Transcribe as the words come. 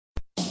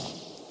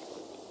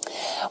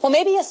Well,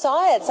 maybe you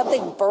saw it,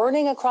 something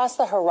burning across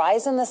the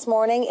horizon this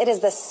morning. It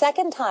is the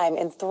second time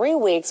in 3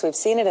 weeks we've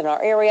seen it in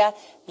our area.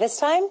 This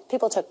time,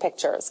 people took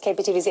pictures.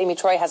 KPTV's Amy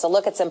Troy has a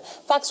look at some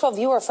Fox 12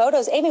 viewer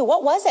photos. Amy,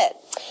 what was it?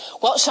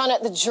 Well,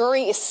 Shauna, the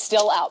jury is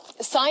still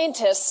out.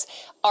 Scientists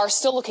are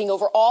still looking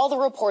over all the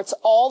reports,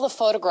 all the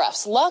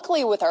photographs.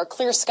 Luckily, with our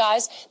clear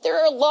skies,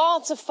 there are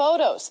lots of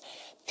photos.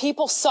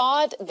 People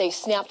saw it. They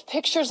snapped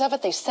pictures of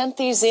it. They sent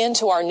these in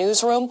to our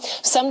newsroom.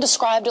 Some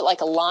described it like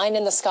a line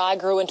in the sky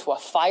grew into a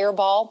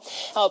fireball.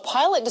 Now, a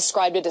pilot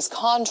described it as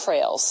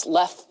contrails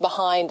left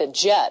behind a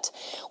jet.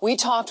 We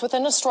talked with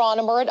an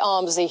astronomer at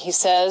OMSI. He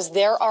says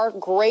there are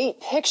great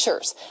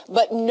pictures,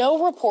 but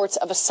no reports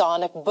of a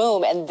sonic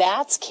boom, and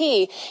that's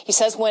key. He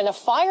says when a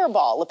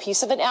fireball, a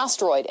piece of an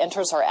asteroid,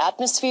 enters our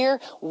atmosphere,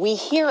 we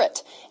hear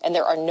it, and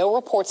there are no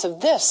reports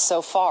of this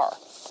so far.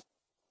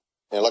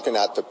 And looking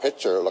at the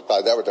picture, it looked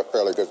like that was a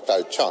fairly good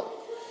sized chunk.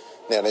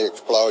 Then the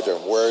explosion,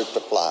 where's the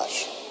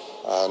flash?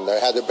 There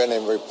hasn't been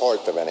any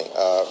reports of any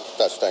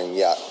such thing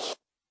yet.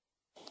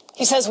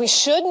 He says we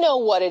should know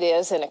what it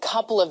is in a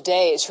couple of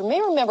days. You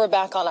may remember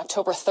back on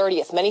October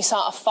 30th, many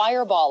saw a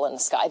fireball in the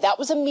sky. That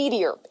was a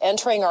meteor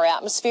entering our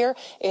atmosphere.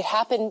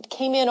 It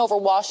came in over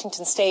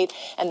Washington State,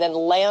 and then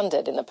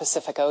landed in the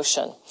Pacific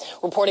Ocean.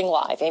 Reporting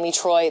live, Amy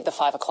Troy, the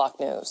 5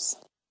 o'clock news.